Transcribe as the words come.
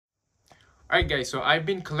Alright guys, so I've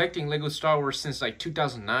been collecting Lego Star Wars since like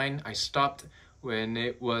 2009. I stopped when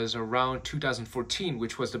it was around 2014,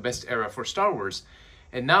 which was the best era for Star Wars.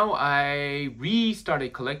 And now I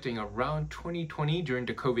restarted collecting around 2020 during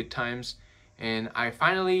the COVID times. And I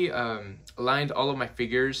finally aligned all of my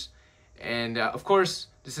figures. And of course,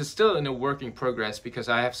 this is still in a work in progress because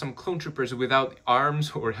I have some clone troopers without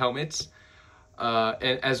arms or helmets.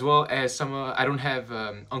 And as well as some, I don't have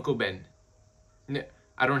Uncle Ben.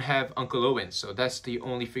 I don't have Uncle Owen, so that's the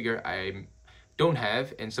only figure I don't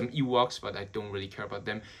have, and some Ewoks, but I don't really care about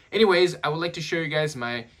them. Anyways, I would like to show you guys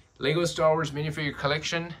my Lego Star Wars minifigure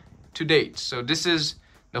collection to date. So this is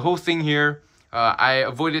the whole thing here. I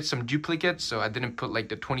avoided some duplicates, so I didn't put like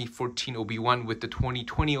the 2014 Obi-Wan with the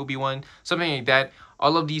 2020 Obi-Wan, something like that.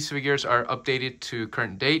 All of these figures are updated to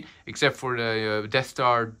current date, except for the Death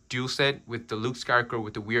Star dual set with the Luke Skywalker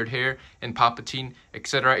with the weird hair and Palpatine,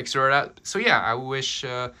 etc., etc. So yeah, I wish,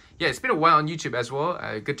 yeah, it's been a while on YouTube as well.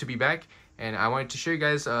 Good to be back, and I wanted to show you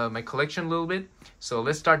guys my collection a little bit. So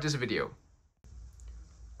let's start this video.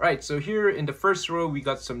 Right, so here in the first row, we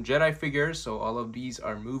got some Jedi figures. So all of these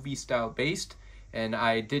are movie style based. And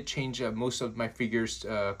I did change most of my figures,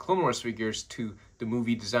 Clone Wars figures, to the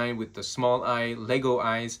movie design with the small eye, Lego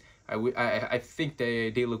eyes. I think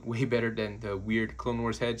they look way better than the weird Clone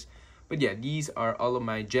Wars heads. But yeah, these are all of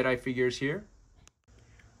my Jedi figures here.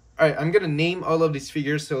 Alright, I'm going to name all of these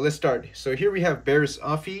figures, so let's start. So here we have Barriss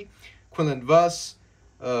Offee, Quinlan Vos,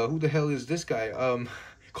 who the hell is this guy?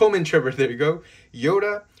 Coleman Trevor, there you go.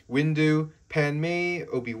 Yoda, Windu, Padme,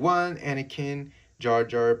 Obi-Wan, Anakin, Jar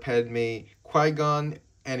Jar, Padme, Qui-Gon,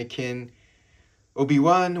 Anakin,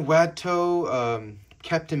 Obi-Wan, Watto,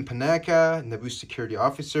 Captain Panaka, Naboo Security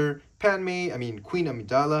Officer, Queen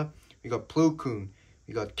Amidala, we got Plo Koon,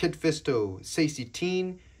 we got Kit Fisto, Stacey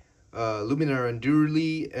Teen, Luminara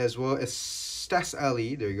Undurley, as well as Stas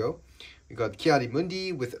Ali, there you go. We got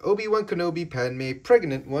Ki-Adi-Mundi with Obi-Wan Kenobi, Padme,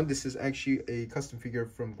 pregnant one. This is actually a custom figure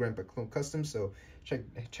from grandpaclonecustoms, so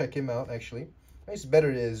check him out actually. It's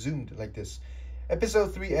better zoomed like this.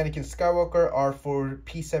 Episode 3, Anakin Skywalker, R4,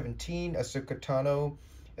 P17, Ahsoka Tano,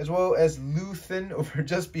 as well as Luthen over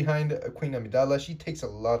just behind Queen Amidala. She takes a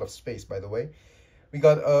lot of space, by the way. We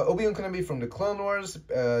got Obi-Wan Kenobi from the Clone Wars,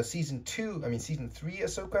 Season 3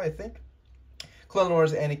 Ahsoka, I think. Clone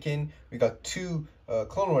Wars Anakin. We got 2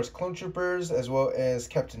 Clone Wars Clone Troopers, as well as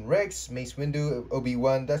Captain Rex, Mace Windu,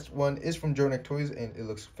 Obi-Wan. That one is from Jonak Toys, and it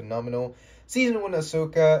looks phenomenal. Season 1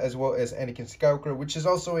 Ahsoka, as well as Anakin Skywalker, which is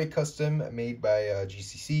also a custom made by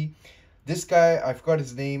GCC. This guy, I forgot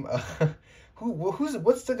his name.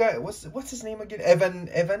 What's the guy? What's his name again? Evan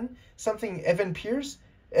Pierce?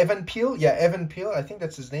 Evan Peel? Yeah, Evan Peel. I think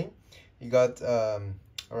that's his name. You got all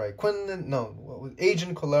right,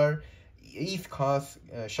 Agent Kolar, Eve Koth,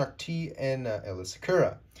 Shakti, and Ella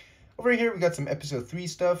Sakura. Over here we got some Episode 3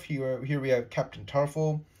 stuff. Here we have Captain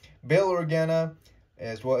Tarful, Bail Organa,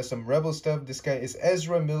 as well as some Rebel stuff. This guy is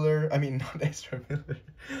Ezra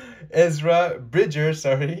Bridger,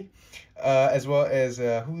 sorry. As well as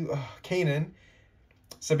Kanan,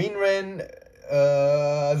 Sabine Wren,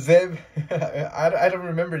 Zeb. I don't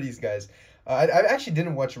remember these guys. I actually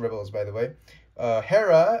didn't watch Rebels, by the way.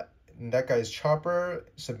 Hera, that guy is Chopper,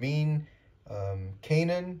 Sabine,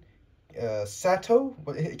 Kanan, Sato,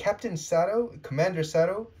 Captain Sato, Commander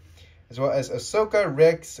Sato, as well as Ahsoka,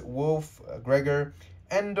 Rex, Wolf, Gregor,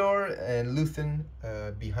 Andor, and Luthen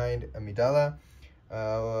behind Amidala.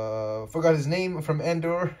 Forgot his name from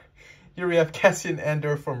Andor. Here we have Cassian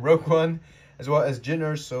Andor from Rogue One, as well as Jyn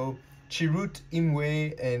Erso, Chirrut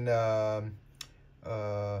Imwe, and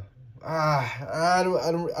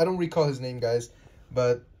I don't recall his name, guys,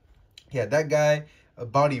 but yeah, that guy,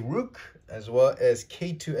 Body Rook, as well as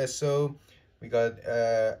K2SO. We got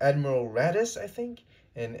Admiral Radis, I think,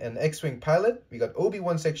 and an X-Wing pilot. We got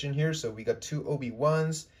Obi-Wan section here, so we got 2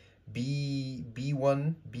 Obi-Wans,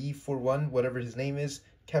 B1, B41, whatever his name is,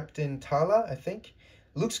 Captain Tala, I think,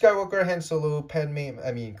 Luke Skywalker, Han Solo,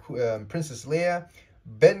 Princess Leia,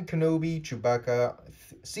 Ben Kenobi, Chewbacca,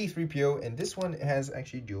 C-3PO, and this one has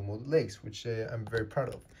actually dual molded legs, which I'm very proud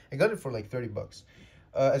of. I got it for like 30 bucks.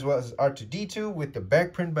 As well as R2-D2 with the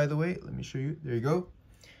back print, by the way. Let me show you. There you go.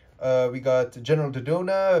 We got General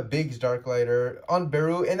Dodona, Biggs Darklighter, Aunt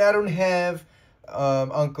Beru, and I don't have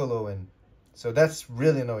Uncle Owen. So that's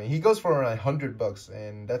really annoying. He goes for around 100 bucks,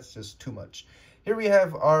 and that's just too much. Here we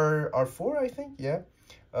have R4, I think, yeah.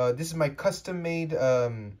 This is my custom-made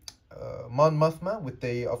Mon Mothma with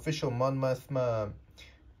the official Mon Mothma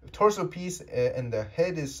torso piece, and the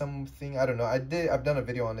head is something, I don't know. I've done a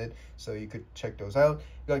video on it, so you could check those out.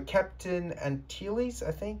 We got Captain Antilles,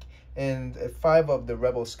 I think, and 5 of the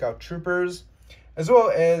Rebel Scout Troopers. as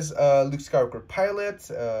well as Luke Skywalker pilot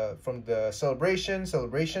from the Celebration.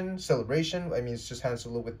 I mean, it's just Han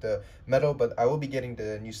Solo with the medal, but I will be getting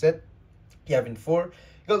the new set. Yavin 4. You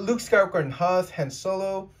got Luke Skywalker and Hoth, Han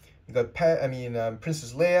Solo. You got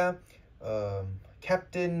Princess Leia,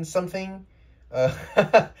 Captain something.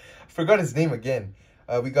 Forgot his name again.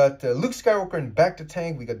 We got Luke Skywalker and Bacta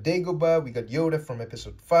Tank. We got Dagobah. We got Yoda from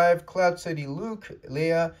Episode 5. Cloud City, Luke,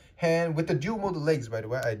 Leia, Han with the dual modal legs. By the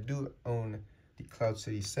way, I do own the Cloud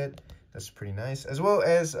City set. That's pretty nice. As well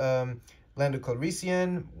as Lando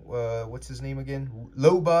Calrissian. What's his name again?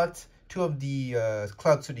 Lobot. Two of the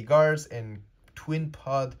Cloud City guards and twin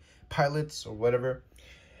pod pilots or whatever.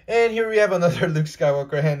 And here we have another Luke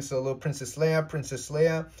Skywalker, Han Solo, Princess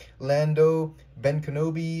Leia, Lando, Ben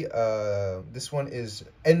Kenobi. This one is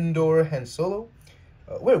Endor Han Solo.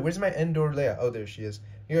 Where's my Endor Leia? Oh, there she is.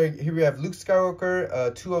 Here we have Luke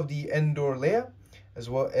Skywalker, two of the Endor Leia, as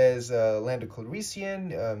well as Lando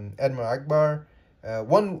Calrissian, Admiral Akbar,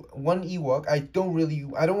 one Ewok. I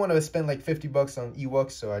don't want to spend like $50 on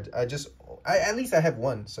Ewoks, so at least I have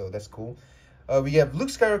one, so that's cool. We have Luke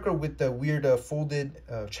Skywalker with the weird folded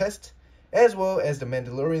chest, as well as the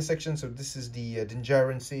Mandalorian section. So this is the Din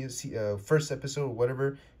Djarin first episode or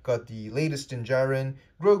whatever. Got the latest Din Djarin,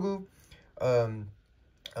 Grogu,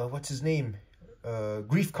 what's his name?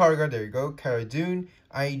 Grief Karga, there you go. Cara Dune,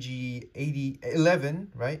 IG-11,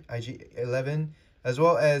 right? IG-11, as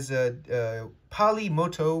well as Pali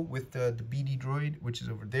Moto with the BD droid, which is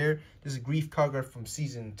over there. This is Grief Karga from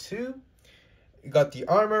Season 2. We got the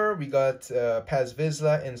armor, we got Paz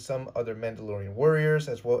Vizsla and some other Mandalorian warriors,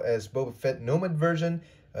 as well as Boba Fett Nomad version,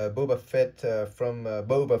 Boba Fett from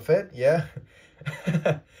Boba Fett, yeah.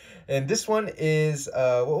 And this one is,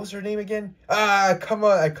 what was her name again? Ah, come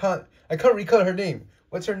on, I can't recall her name.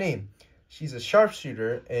 What's her name? She's a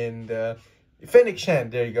sharpshooter, and Fennec Shand,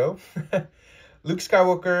 there you go. Luke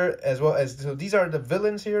Skywalker, as well as, so these are the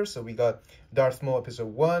villains here. So we got Darth Maul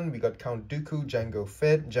Episode 1, we got Count Dooku, Jango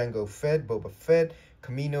Fett, Boba Fett,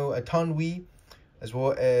 Kamino Atonwi, as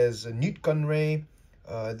well as Newt Gunray.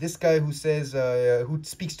 This guy who says, who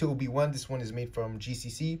speaks to Obi-Wan, this one is made from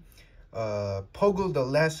GCC. Poggle the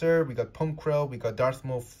Lasser, we got Pumkrell, we got Darth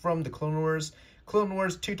Maul from the Clone Wars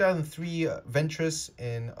 2003 Ventress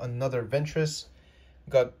and another Ventress.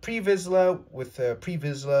 We got Pre Vizsla with Pre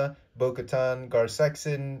Vizsla, Bo-Katan, Gar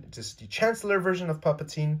Saxon, just the Chancellor version of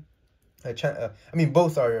Palpatine.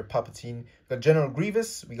 Both are Palpatine. We got General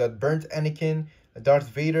Grievous, we got Burnt Anakin, Darth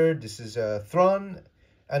Vader, this is Thrawn,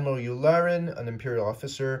 Admiral Yularen, an Imperial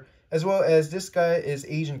officer, as well as this guy is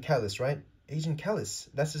Agent Kallus, right? Agent Kallus,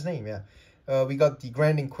 that's his name, yeah. We got the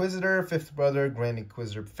Grand Inquisitor, fifth brother, Grand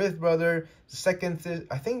Inquisitor, fifth brother,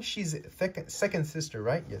 I think she's second sister,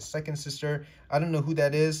 right? Yes, second sister. I don't know who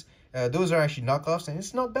that is. Those are actually knockoffs, and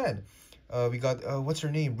it's not bad. We got, what's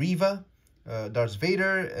her name? Reva, Darth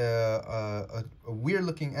Vader, a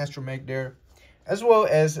weird-looking astromech there, as well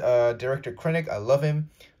as Director Krennic. I love him.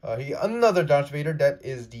 Another Darth Vader. That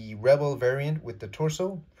is the Rebel variant with the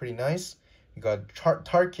torso. Pretty nice. We got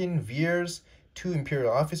Tarkin, Veers, two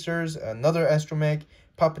Imperial officers, another astromech,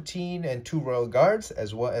 Palpatine, and two Royal Guards,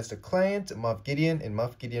 as well as the client, Moff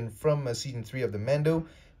Gideon from Season 3 of the Mando.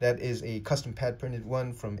 That is a custom pad printed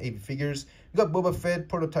one from AB Figures. We got Boba Fett,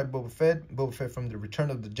 prototype Boba Fett from the Return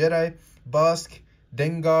of the Jedi, Bosk,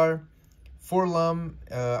 Dengar, Forlum.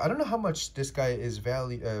 I don't know how much this guy is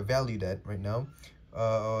valued at right now.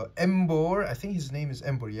 Embor, I think his name is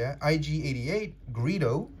Embor, yeah. IG-88,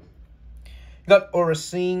 Greedo. Got Aura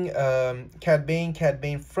Singh, Cad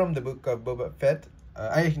Bane from the book of Boba Fett.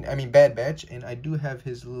 Bad Batch, and I do have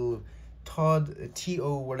his little Todd,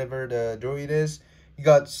 T-O, whatever the droid is. We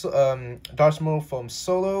got Darth Maul from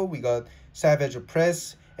Solo, we got Savage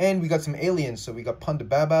Opress, and we got some aliens. So we got Ponda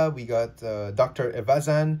Baba, we got Dr.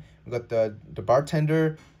 Evazan, we got the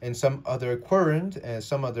bartender, and some other Querent, and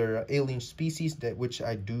some other alien species that which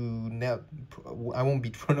I won't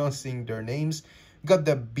be pronouncing their names. We got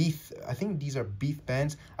the Beef, I think these are Beef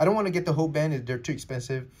bands. I don't want to get the whole band, they're too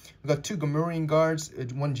expensive. We got two Gamorrean guards,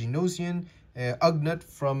 one Genosian, Ugnut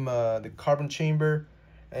from the Carbon Chamber,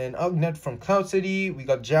 and Ugnut from Cloud City. We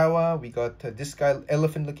got Jawa, we got this guy,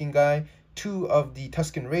 elephant-looking guy, two of the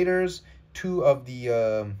Tusken Raiders, two of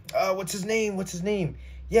the, what's his name?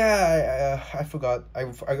 Yeah, I forgot.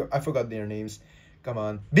 I forgot their names. Come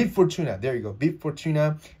on. Bib Fortuna. There you go. Bib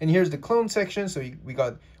Fortuna. And here's the clone section. So we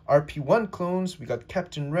got RP1 clones. We got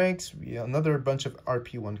Captain Rex. Another bunch of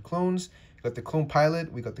RP1 clones. We got the clone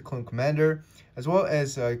pilot. We got the clone commander. As well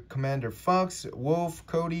as Commander Fox, Wolf,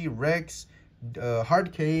 Cody, Rex,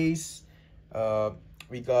 Hardcase.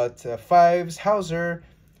 We got Fives, Hauser,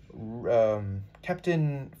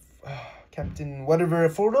 Captain... Captain whatever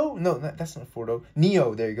Photo. No, that's not Photo.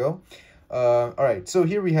 Neo. There you go. All right. So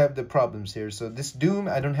here we have the problems here. So this Doom,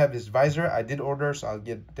 I don't have his visor. I did order, so I'll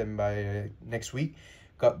get them by next week.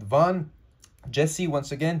 Got Vaughn. Jesse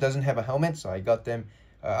once again doesn't have a helmet, so I got them.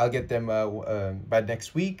 I'll get them by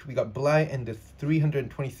next week. We got Bly and the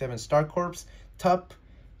 327 Star Corps. Tup,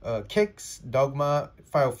 Kicks, Dogma,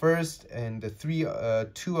 File First, and the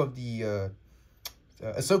two of the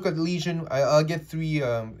Ahsoka Legion. I'll get 3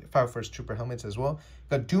 File First Trooper helmets as well.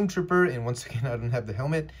 Got Doom Trooper, and once again I don't have the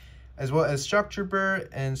helmet, as well as Shock Trooper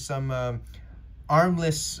and some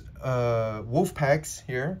armless wolf packs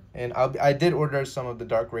here. And I did order some of the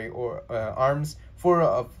dark ray or arms for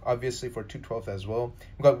obviously for 212 as well.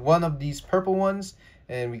 We got one of these purple ones,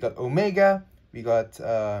 and we got Omega. We got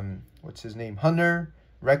what's his name, Hunter,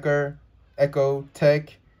 Wrecker, Echo,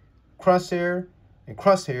 Tech, Crosshair,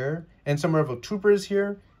 and some Rebel troopers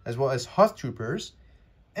here, as well as Hoth troopers.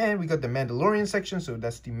 And we got the Mandalorian section, so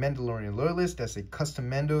that's the Mandalorian Loyalist. That's a custom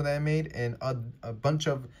Mando that I made, and a bunch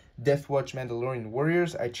of Death Watch Mandalorian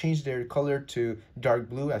warriors. I changed their color to dark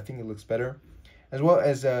blue. I think it looks better. As well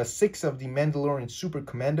as 6 of the Mandalorian Super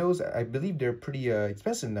Commandos. I believe they're pretty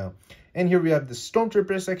expensive now. And here we have the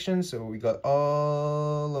Stormtrooper section. So we got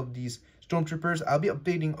all of these Stormtroopers. I'll be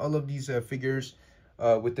updating all of these figures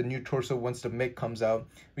with the new torso once the mech comes out.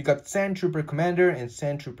 We got Sand Trooper Commander and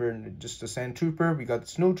Sand Trooper, just a Sand Trooper. We got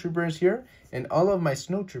Snow Troopers here. And all of my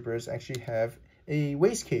Snow Troopers actually have a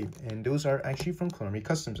waist cape, and those are actually from Canon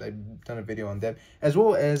Customs. I've done a video on them, as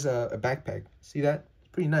well as a backpack. See that? It's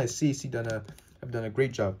pretty nice. CC have done a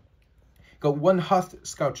great job. Got 1 Hoth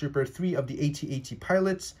Scout Trooper, 3 of the AT-AT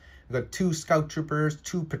pilots. We got 2 Scout Troopers,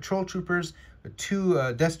 2 Patrol Troopers,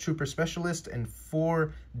 2 Death Trooper Specialists, and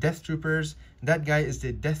 4 Death Troopers. That guy is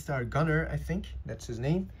the Death Star Gunner, I think. That's his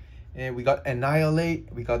name. And we got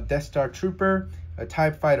Annihilate. We got Death Star Trooper, a TIE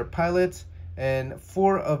Fighter Pilot, and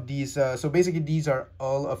 4 of these. So basically, these are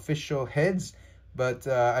all official heads, but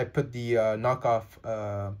I put the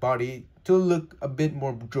knockoff body to look a bit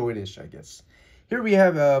more droidish, I guess. Here we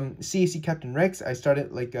have CAC Captain Rex. I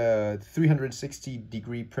started like a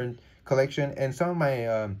 360-degree print collection, and some of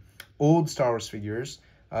my old Star Wars figures.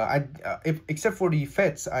 Except for the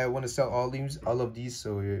Fets, I want to sell all of these.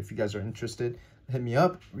 So if you guys are interested, hit me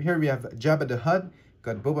up. Here we have Jabba the Hutt.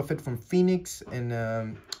 Got Boba Fett from Phoenix,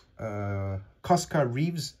 and Koska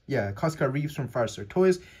Reeves. Yeah, Koska Reeves from Firestar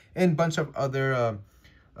Toys, and a bunch of other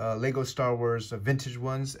Lego Star Wars vintage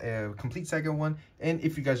ones, complete saga one. And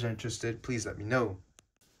if you guys are interested, please let me know.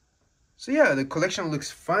 So yeah, the collection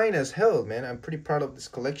looks fine as hell, man. I'm pretty proud of this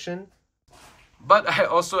collection. But I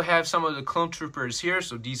also have some of the Clone Troopers here.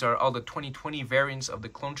 So these are all the 2020 variants of the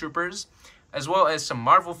Clone Troopers, as well as some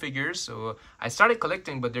Marvel figures. So I started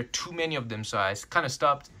collecting, but there are too many of them, so I kind of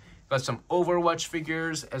stopped. Got some Overwatch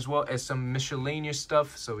figures, as well as some miscellaneous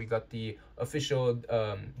stuff. So we got the official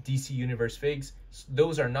DC Universe figs.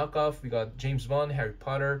 Those are knockoff. We got James Bond, Harry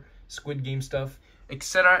Potter, Squid Game stuff,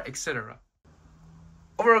 etc., etc.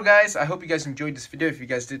 Overall, guys, I hope you guys enjoyed this video. If you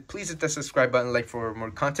guys did, please hit that subscribe button, like for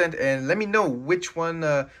more content, and let me know which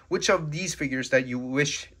of these figures that you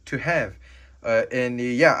wish to have.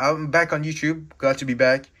 Yeah, I'm back on YouTube. Glad to be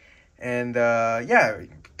back. And yeah,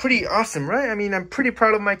 pretty awesome, right? I mean, I'm pretty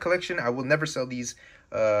proud of my collection. I will never sell these,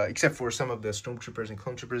 except for some of the Stormtroopers and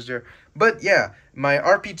Clone Troopers there. But yeah, my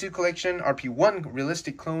RP2 collection, RP1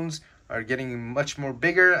 realistic clones are getting much more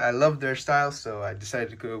bigger. I love their style, so I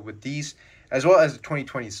decided to go with these, as well as the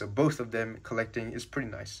 2020. So both of them collecting is pretty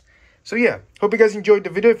nice. So yeah, hope you guys enjoyed the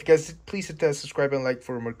video. If you guys did, please hit that subscribe and like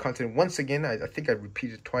for more content. Once again, I think I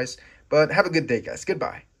repeated it twice. But have a good day, guys.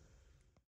 Goodbye.